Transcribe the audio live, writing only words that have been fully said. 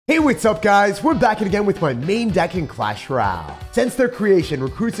Hey, what's up guys? We're back again with my main deck in Clash Royale. Since their creation,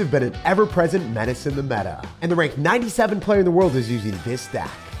 recruits have been an ever-present menace in the meta, and the ranked 97 player in the world is using this deck.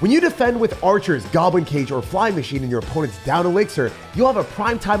 When you defend with archers, goblin cage, or flying machine and your opponent's down elixir, you'll have a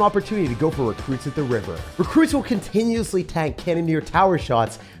prime time opportunity to go for recruits at the river. Recruits will continuously tank cannoneer tower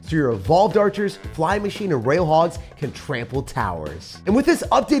shots, so your evolved archers, flying machine, and Royal Hogs can trample towers. And with this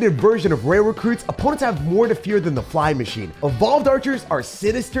updated version of Royal Recruits, opponents have more to fear than the flying machine. Evolved archers are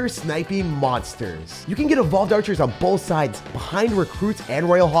sinister sniping monsters. You can get evolved archers on both sides, behind recruits and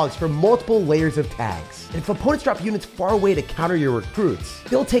Royal Hogs for multiple layers of tags. And if opponents drop units far away to counter your recruits,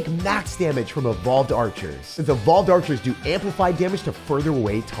 they'll take max damage from evolved archers, since evolved archers do amplified damage to further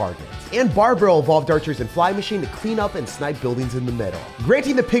away targets. And barbell evolved archers and flying machine to clean up and snipe buildings in the middle,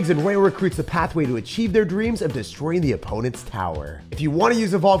 granting the pigs and Royal Recruits the pathway to achieve their dreams of destroying the opponent's tower. If you want to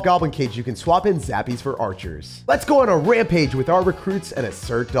use evolved goblin cage, you can swap in zappies for archers. Let's go on a rampage with our recruits and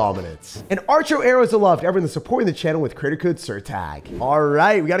assert dominance. And Archer arrows are loved, everyone supporting the channel with creator code SirTag. All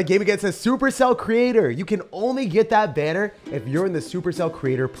right, we got a game against a Supercell creator. You can only get that banner if you're in the Supercell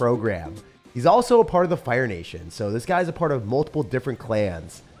creator program. He's also a part of the Fire Nation, so this guy's a part of multiple different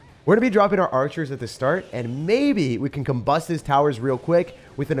clans. We're going to be dropping our archers at the start, and maybe we can combust his towers real quick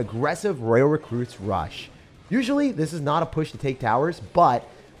with an aggressive Royal Recruits rush. Usually, this is not a push to take towers, but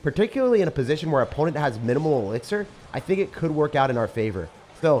particularly in a position where opponent has minimal elixir, I think it could work out in our favor.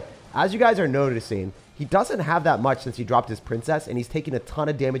 So, as you guys are noticing, he doesn't have that much since he dropped his princess, and he's taking a ton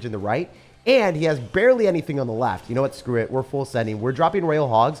of damage in the right, and he has barely anything on the left. You know what? Screw it. We're full sending. We're dropping Royal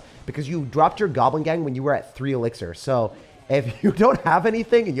Hogs because you dropped your Goblin Gang when you were at 3 elixir. So, if you don't have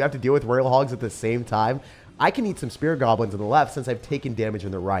anything and you have to deal with Royal Hogs at the same time, I can eat some Spear Goblins on the left since I've taken damage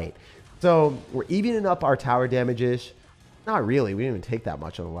on the right. So we're evening up our tower damages. Not really. We didn't even take that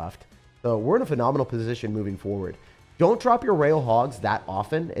much on the left. So we're in a phenomenal position moving forward. Don't drop your Royal Hogs that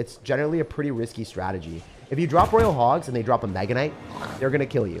often. It's generally a pretty risky strategy. If you drop Royal Hogs and they drop a Mega Knight, they're going to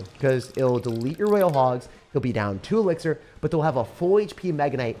kill you because it'll delete your Royal Hogs. He'll be down 2 elixir, but they'll have a full HP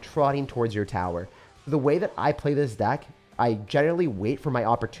Mega Knight trotting towards your tower. So the way that I play this deck, I generally wait for my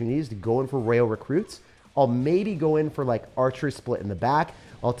opportunities to go in for Royal Recruits. I'll maybe go in for like Archer split in the back.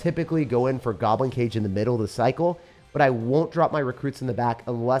 I'll typically go in for Goblin Cage in the middle of the cycle, but I won't drop my Recruits in the back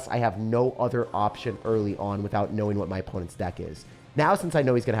unless I have no other option early on without knowing what my opponent's deck is. Now, since I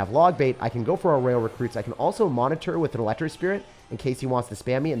know he's going to have Log Bait, I can go for our Royal Recruits. I can also monitor with an Electro Spirit in case he wants to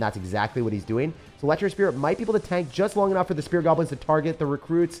spam me, and that's exactly what he's doing. So Electro Spirit might be able to tank just long enough for the Spear Goblins to target the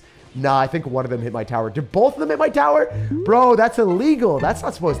Recruits. Nah, I think one of them hit my tower. Did both of them hit my tower? Bro, that's illegal. That's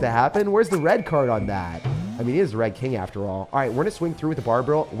not supposed to happen. Where's the red card on that? I mean, he is the Red King after all. All right, we're going to swing through with the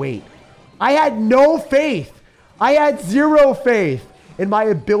barbell. Wait, I had no faith. I had 0 faith in my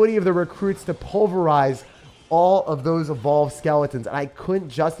ability of the Recruits to pulverize all of those evolved skeletons, and I couldn't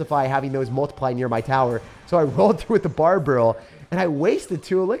justify having those multiply near my tower. So I rolled through with the barbell, and I wasted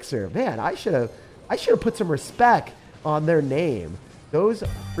 2 elixir. Man, I should have put some respect on their name. Those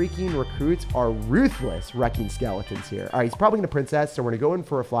freaking recruits are ruthless wrecking skeletons here. All right, he's probably going to princess, so we're going to go in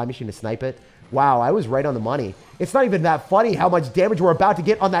for a fly machine to snipe it. Wow, I was right on the money. It's not even that funny how much damage we're about to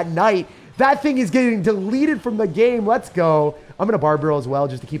get on that knight. That thing is getting deleted from the game. Let's go. I'm going to barbell as well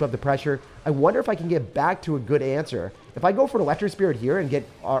just to keep up the pressure. I wonder if I can get back to a good answer. If I go for an Electro Spirit here and get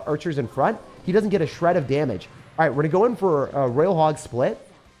archers in front, he doesn't get a shred of damage. All right, we're going to go in for a Royal Hog split,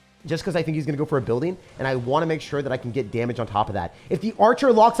 just because I think he's going to go for a building, and I want to make sure that I can get damage on top of that. If the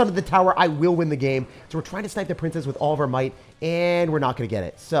archer locks onto the tower, I will win the game. So we're trying to snipe the princess with all of our might, and we're not going to get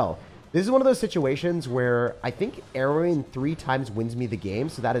it. So this is one of those situations where I think arrowing 3 times wins me the game,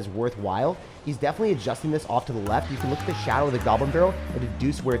 so that is worthwhile. He's definitely adjusting this off to the left. You can look at the shadow of the Goblin Barrel and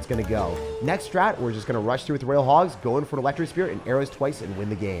deduce where it's going to go. Next strat, we're just going to rush through with Royal Hogs, go in for an Electro Spirit, and arrows twice and win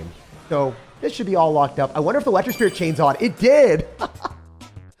the game. So this should be all locked up. I wonder if the Electro Spirit chains on. It did!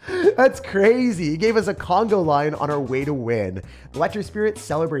 That's crazy. He gave us a Congo line on our way to win. Electro Spirit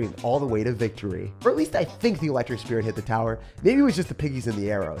celebrating all the way to victory. Or at least I think the Electro Spirit hit the tower. Maybe it was just the piggies and the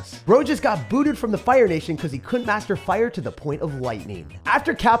arrows. Bro just got booted from the Fire Nation because he couldn't master fire to the point of lightning.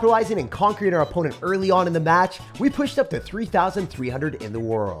 After capitalizing and conquering our opponent early on in the match, we pushed up to 3,300 in the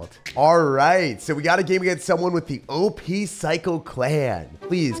world. All right, so we got a game against someone with the OP Psycho clan.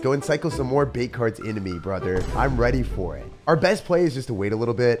 Please go and cycle some more bait cards into me, brother. I'm ready for it. Our best play is just to wait a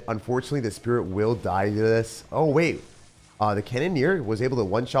little bit. Unfortunately, the Spirit will die to this. Oh, wait. The Cannoneer was able to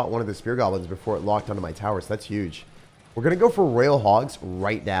one-shot one of the Spear Goblins before it locked onto my tower, so that's huge. We're going to go for Royal Hogs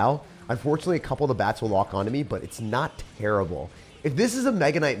right now. Unfortunately, a couple of the bats will lock onto me, but it's not terrible. If this is a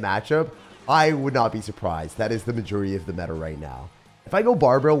Mega Knight matchup, I would not be surprised. That is the majority of the meta right now. If I go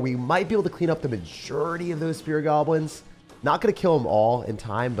barbell, we might be able to clean up the majority of those Spear Goblins. Not going to kill them all in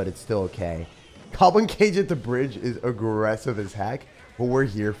time, but it's still okay. Goblin Cage at the bridge is aggressive as heck, but we're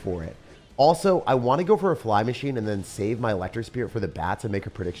here for it. Also, I want to go for a fly machine and then save my electric spirit for the bats and make a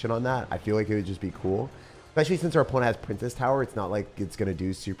prediction on that. I feel like it would just be cool. Especially since our opponent has Princess Tower, it's not like it's going to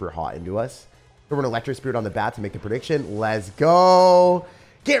do super hot into us. So we're an electric spirit on the bats and make the prediction. Let's go.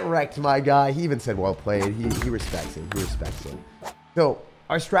 Get wrecked, my guy. He even said well played. He respects him. He respects him. So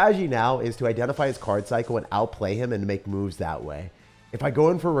our strategy now is to identify his card cycle and outplay him and make moves that way. If I go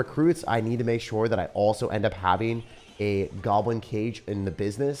in for recruits, I need to make sure that I also end up having a Goblin Cage in the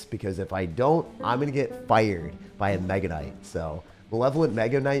business, because if I don't, I'm going to get fired by a Mega Knight. So Malevolent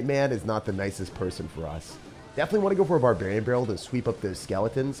Mega Knight man is not the nicest person for us. Definitely want to go for a Barbarian Barrel to sweep up those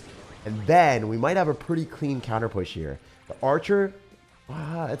skeletons. And then we might have a pretty clean counter push here. The Archer,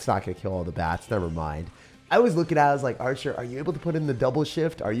 it's not going to kill all the bats. Never mind. I was looking at it, I was like, Archer, are you able to put in the double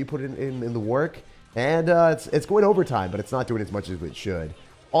shift? Are you putting in the work? And it's going overtime, but it's not doing as much as it should.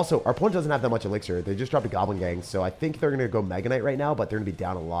 Also, our opponent doesn't have that much elixir. They just dropped a Goblin Gang, so I think they're going to go Mega Knight right now, but they're going to be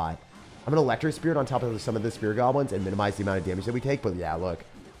down a lot. I'm going to Electric Spirit on top of some of the Spear Goblins and minimize the amount of damage that we take. But yeah, look,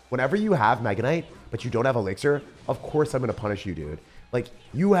 whenever you have Mega Knight, but you don't have elixir, of course I'm going to punish you, dude. Like,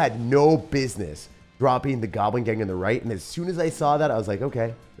 you had no business dropping the Goblin Gang in the right, and as soon as I saw that, I was like,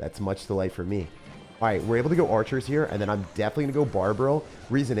 okay, that's much delight for me. All right, we're able to go Archers here, and then I'm definitely going to go Barbaro.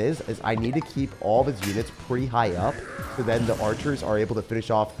 Reason is I need to keep all of his units pretty high up, so then the Archers are able to finish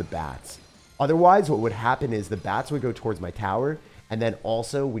off the bats. Otherwise, what would happen is the bats would go towards my tower, and then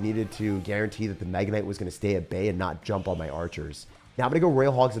also we needed to guarantee that the Mega Knight was going to stay at bay and not jump on my Archers. Now I'm going to go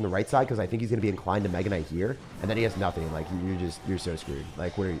Royal Hogs on the right side, because I think he's going to be inclined to Mega Knight here, and then he has nothing. Like, you're so screwed.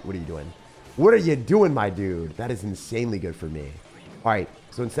 Like, what are you doing? What are you doing, my dude? That is insanely good for me. All right,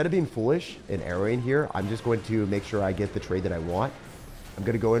 so instead of being foolish and arrowing here, I'm just going to make sure I get the trade that I want. I'm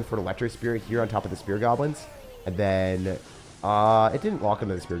going to go in for an Electric Spirit here on top of the Spear Goblins. And then it didn't lock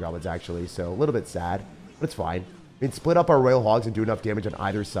into the Spear Goblins, actually, so a little bit sad, but it's fine. I mean, split up our Royal Hogs and do enough damage on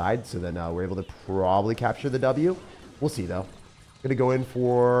either side, so then we're able to probably capture the W. We'll see, though. Going to go in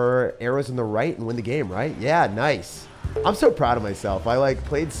for arrows in the right and win the game, right? Yeah, nice. I'm so proud of myself. I, like,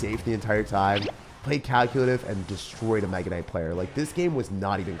 played safe the entire time. Played calculative and destroyed a Mega Knight player. Like, this game was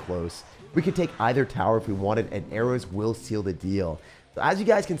not even close. We could take either tower if we wanted, and arrows will seal the deal. So as you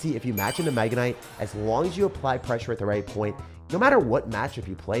guys can see, if you match into Mega Knight, as long as you apply pressure at the right point, no matter what matchup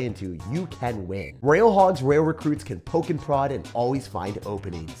you play into, you can win. Royal Hogs, Royal Recruits can poke and prod and always find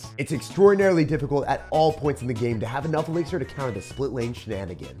openings. It's extraordinarily difficult at all points in the game to have enough elixir to counter the split lane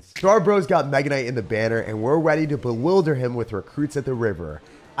shenanigans. So our bro's got Mega Knight in the banner, and we're ready to bewilder him with Recruits at the river.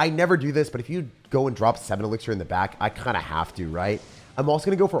 I never do this, but if you go and drop 7 elixir in the back, I kind of have to, right? I'm also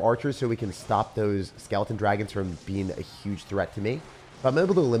going to go for Archers so we can stop those Skeleton Dragons from being a huge threat to me. If I'm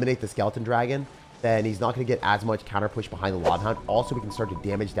able to eliminate the Skeleton Dragon, then he's not going to get as much counter push behind the Lava Hound. Also, we can start to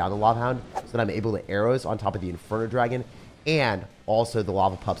damage down the Lava Hound so that I'm able to arrows on top of the Inferno Dragon and also the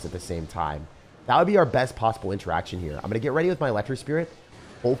Lava Pups at the same time. That would be our best possible interaction here. I'm going to get ready with my Electric Spirit.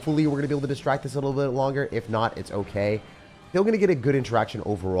 Hopefully, we're going to be able to distract this a little bit longer. If not, it's okay. Still going to get a good interaction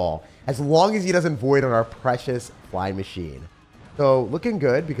overall, as long as he doesn't void on our precious flying machine. So, looking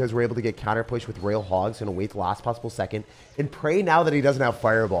good, because we're able to get counter push with Royal Hogs. Going to wait the last possible second, and pray now that he doesn't have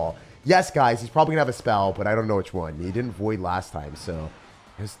Fireball. Yes, guys, he's probably going to have a spell, but I don't know which one. He didn't void last time, so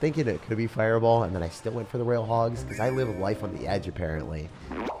I was thinking it could be Fireball, and then I still went for the Royal Hogs, because I live life on the edge, apparently.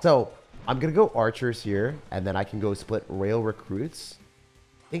 So, I'm going to go Archers here, and then I can go split Royal Recruits.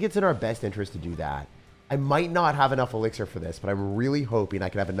 I think it's in our best interest to do that. I might not have enough elixir for this, but I'm really hoping I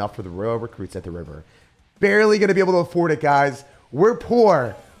can have enough for the Royal Recruits at the river. Barely going to be able to afford it, guys. We're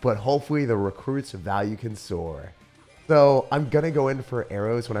poor, but hopefully the Recruits' value can soar. So I'm going to go in for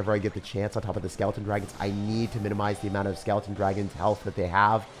arrows whenever I get the chance on top of the Skeleton Dragons. I need to minimize the amount of Skeleton Dragons' health that they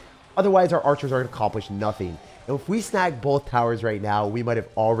have. Otherwise, our Archers are going to accomplish nothing. And if we snag both towers right now, we might have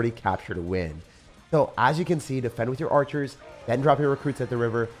already captured a win. So as you can see, defend with your Archers, then drop your Recruits at the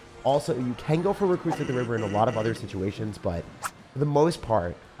river. Also, you can go for Recruits at the river in a lot of other situations, but for the most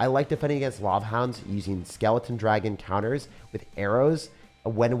part, I like defending against Lava Hounds using Skeleton Dragon counters with arrows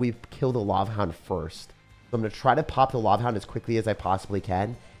when we kill the Lava Hound first. So I'm going to try to pop the Lava Hound as quickly as I possibly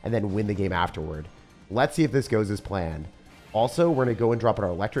can, and then win the game afterward. Let's see if this goes as planned. Also, we're going to go and drop our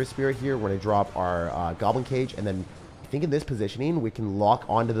Electro Spirit here. We're going to drop our Goblin Cage, and then I think in this positioning, we can lock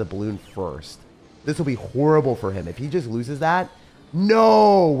onto the balloon first. This will be horrible for him. If he just loses that,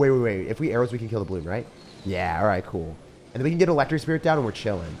 no! Wait. If we arrows, we can kill the balloon, right? Yeah, all right, cool. And then we can get Electric Spirit down, and we're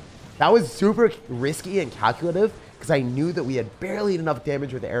chilling. That was super risky and calculative, because I knew that we had barely enough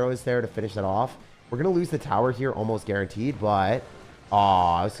damage with the arrows there to finish that off. We're going to lose the tower here, almost guaranteed, but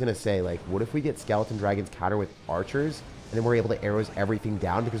I was going to say, like, what if we get Skeleton Dragons counter with Archers? and then we're able to arrows everything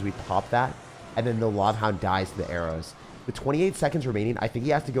down because we pop that, and then the Lava Hound dies to the arrows. With 28 seconds remaining, I think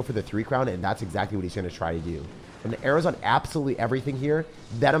he has to go for the 3 crown, and that's exactly what he's going to try to do. And the arrows on absolutely everything here.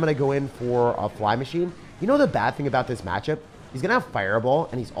 Then I'm going to go in for a fly machine. You know the bad thing about this matchup? He's going to have fireball,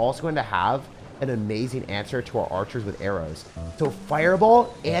 and he's also going to have an amazing answer to our archers with arrows. So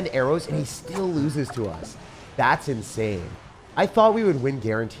fireball and arrows, and he still loses to us. That's insane. I thought we would win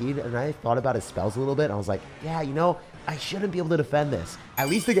guaranteed, and I thought about his spells a little bit, and I was like, yeah, you know, I shouldn't be able to defend this. At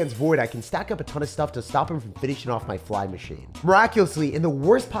least against Void, I can stack up a ton of stuff to stop him from finishing off my fly machine. Miraculously, in the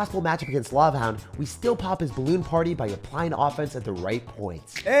worst possible matchup against Lava Hound, we still pop his balloon party by applying offense at the right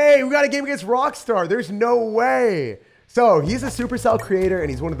points. Hey, we got a game against Rockstar. There's no way. So he's a Supercell creator, and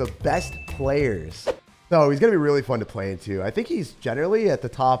he's one of the best players. So he's going to be really fun to play into. I think he's generally at the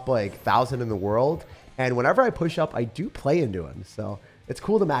top, like, 1,000 in the world. And whenever I push up, I do play into him. So it's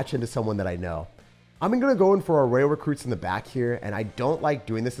cool to match into someone that I know. I'm going to go in for our Royal Recruits in the back here, and I don't like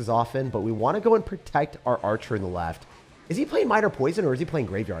doing this as often, but we want to go and protect our archer in the left. Is he playing Minor Poison, or is he playing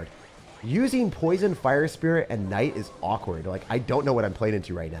Graveyard? Using Poison, Fire Spirit, and Knight is awkward. Like, I don't know what I'm playing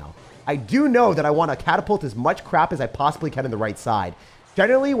into right now. I do know that I want to catapult as much crap as I possibly can on the right side.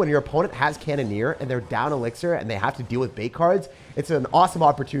 Generally, when your opponent has Cannoneer, and they're down Elixir, and they have to deal with bait cards, it's an awesome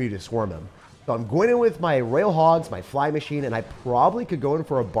opportunity to swarm him. So I'm going in with my Royal Hogs, my Fly Machine, and I probably could go in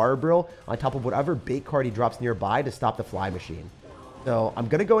for a Barbril on top of whatever bait card he drops nearby to stop the Fly Machine. So I'm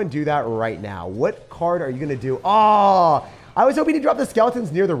going to go and do that right now. What card are you going to do? Oh, I was hoping to drop the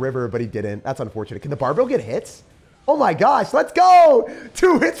Skeletons near the river, but he didn't. That's unfortunate. Can the Barbril get hits? Oh my gosh, let's go!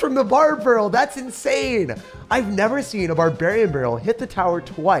 2 hits from the Barbril. That's insane. I've never seen a Barbarian Barrel hit the tower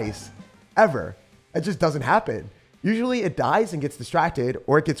twice, ever. It just doesn't happen. Usually it dies and gets distracted,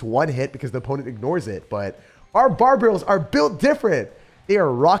 or it gets 1 hit because the opponent ignores it. But our Barbrils are built different. They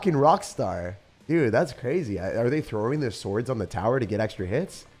are rocking Rockstar. Dude, that's crazy. Are they throwing their swords on the tower to get extra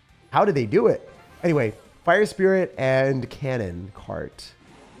hits? How did they do it? Anyway, Fire Spirit and Cannon Cart.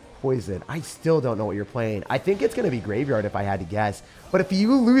 Poison. I still don't know what you're playing. I think it's going to be Graveyard if I had to guess. But if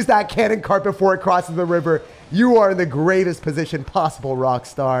you lose that Cannon Cart before it crosses the river, you are in the greatest position possible,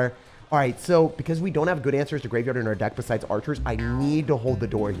 Rockstar. All right, so because we don't have good answers to Graveyard in our deck besides Archers, I need to hold the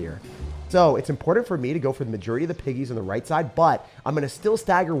door here. So it's important for me to go for the majority of the piggies on the right side, but I'm going to still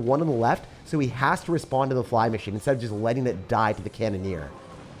stagger 1 on the left, so he has to respond to the Fly Machine instead of just letting it die to the Cannoneer.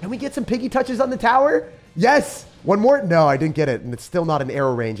 Can we get some piggy touches on the tower? Yes! 1 more? No, I didn't get it, and it's still not an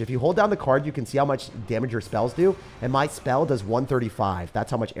arrow range. If you hold down the card, you can see how much damage your spells do, and my spell does 135. That's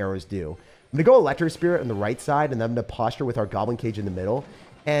how much arrows do. I'm going to go Electro Spirit on the right side, and then I'm going to posture with our Goblin Cage in the middle.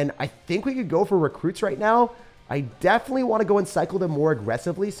 And I think we could go for Recruits right now. I definitely want to go and cycle them more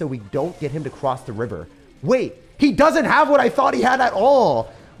aggressively so we don't get him to cross the river. Wait, he doesn't have what I thought he had at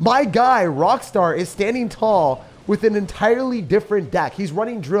all. My guy, Rockstar, is standing tall with an entirely different deck. He's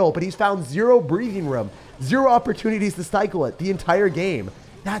running Drill, but he's found 0 breathing room, 0 opportunities to cycle it the entire game.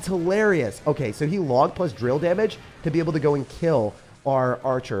 That's hilarious. Okay, so he logged plus Drill damage to be able to go and kill our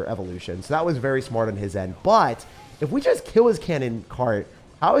Archer evolution. So that was very smart on his end. But if we just kill his Cannon Cart,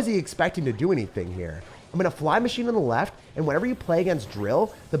 how is he expecting to do anything here? I'm going to Fly Machine on the left, and whenever you play against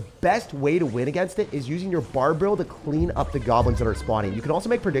Drill, the best way to win against it is using your Barbril to clean up the goblins that are spawning. You can also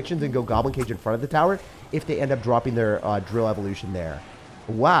make predictions and go Goblin Cage in front of the tower if they end up dropping their Drill evolution there.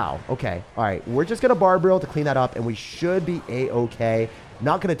 Wow. Okay. All right. We're just going to Barbril to clean that up, and we should be A-okay.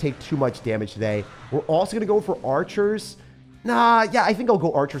 Not going to take too much damage today. We're also going to go for Archers. Nah, yeah, I think I'll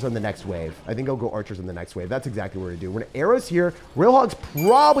go Archers on the next wave. That's exactly what we're going to do. We're going to Arrows here. Royal Hogs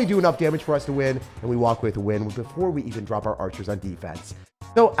probably do enough damage for us to win, and we walk with a win before we even drop our Archers on defense.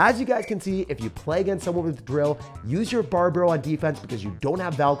 So as you guys can see, if you play against someone with Drill, use your Barbril on defense because you don't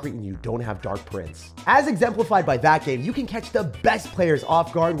have Valkyrie and you don't have Dark Prince. As exemplified by that game, you can catch the best players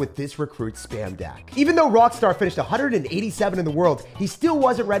off guard with this Recruit spam deck. Even though Rockstar finished 187 in the world, he still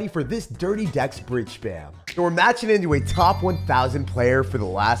wasn't ready for this dirty deck's bridge spam. So we're matching into a top 1,000 player for the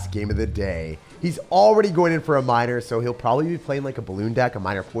last game of the day. He's already going in for a Minor, so he'll probably be playing like a Balloon deck, a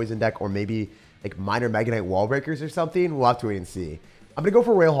Minor Poison deck, or maybe like Minor Mega Knight Wall Breakers or something. We'll have to wait and see. I'm going to go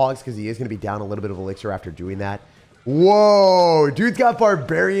for Royal Hogs because he is going to be down a little bit of Elixir after doing that. Whoa, dude's got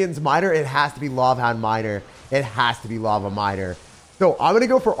Barbarians Minor. It has to be Lava Hound Minor. It has to be Lava Minor. So I'm going to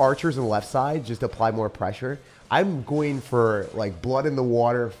go for Archers on the left side just to apply more pressure. I'm going for like blood in the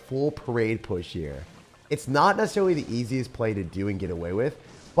water, full parade push here. It's not necessarily the easiest play to do and get away with,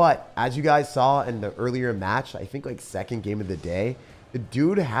 but as you guys saw in the earlier match, I think like second game of the day, the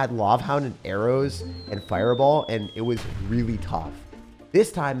dude had Lava Hound and arrows and Fireball, and it was really tough.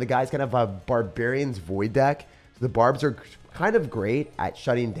 This time, the guy's going to have a Barbarians Void deck. So the Barbs are kind of great at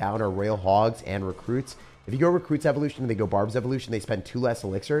shutting down our Royal Hogs and Recruits If you go Recruits Evolution and they go Barb's Evolution, they spend 2 less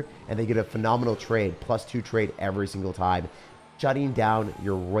elixir, and they get a phenomenal trade, +2 trade every single time, shutting down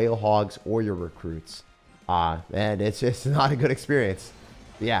your Royal Hogs or your Recruits. And it's just not a good experience.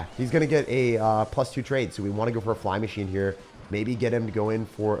 But yeah, he's going to get a +2 trade, so we want to go for a Fly Machine here. Maybe get him to go in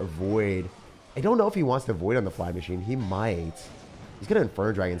for a Void. I don't know if he wants to Void on the Fly Machine. He might. He's going to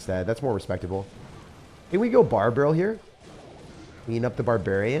Inferno Drag instead. That's more respectable. Can we go Barb Barrel here? Clean up the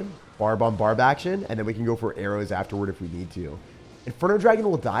Barbarian. Barb on Barb action. And then we can go for arrows afterward if we need to. Inferno Dragon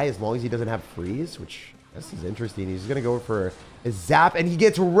will die as long as he doesn't have freeze, which this is interesting. He's going to go for a Zap, and he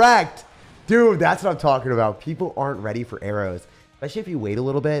gets wrecked. Dude, that's what I'm talking about. People aren't ready for arrows. Especially if you wait a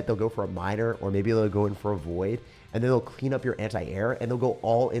little bit, they'll go for a Minor, or maybe they'll go in for a Void, and then they'll clean up your anti-air, and they'll go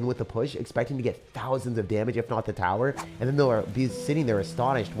all in with the push, expecting to get thousands of damage, if not the tower, and then they'll be sitting there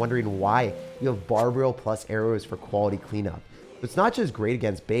astonished, wondering why you have Barb Barrel plus arrows for quality cleanup. So it's not just great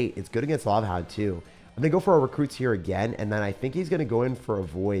against bait, it's good against Lava Hound too. I'm going to go for our Recruits here again, and then I think he's going to go in for a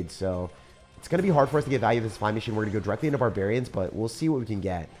Void, so it's going to be hard for us to get value of this Fly Machine. We're going to go directly into Barbarians, but we'll see what we can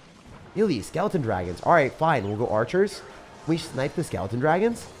get. Really, Skeleton Dragons. Alright, fine, we'll go Archers. Can we snipe the Skeleton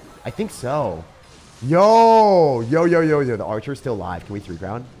Dragons? I think so. Yo, the Archer's still alive. Can we 3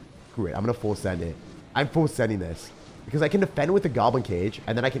 crown? Great, I'm going to full send it. I'm full sending this. Because I can defend with the Goblin Cage,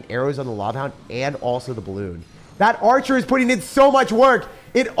 and then I can arrows on the Lava Hound and also the Balloon. That Archer is putting in so much work.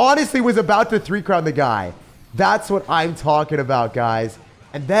 It honestly was about to 3 crown the guy. That's what I'm talking about, guys.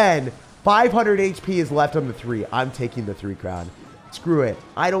 And then 500 HP is left on the 3. I'm taking the 3 crown. Screw it.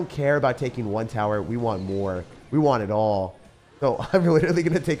 I don't care about taking 1 tower. We want more. We want it all. So I'm literally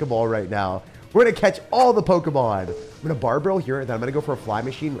going to take them all right now. We're going to catch all the Pokemon. I'm going to Barb Barrel here. Then I'm going to go for a Fly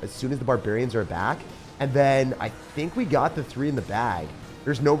Machine as soon as the Barbarians are back. And then I think we got the 3 in the bag.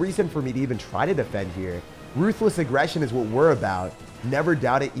 There's no reason for me to even try to defend here. Ruthless aggression is what we're about. Never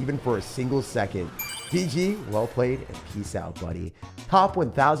doubt it even for a single second. GG, well played, and peace out, buddy. Top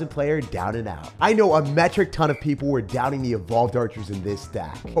 1,000 player, down and out. I know a metric ton of people were doubting the Evolved Archers in this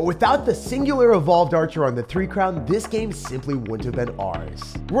stack. But without the singular Evolved Archer on the 3 crown, this game simply wouldn't have been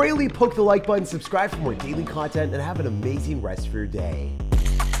ours. Royally poke the like button, subscribe for more daily content, and have an amazing rest of your day.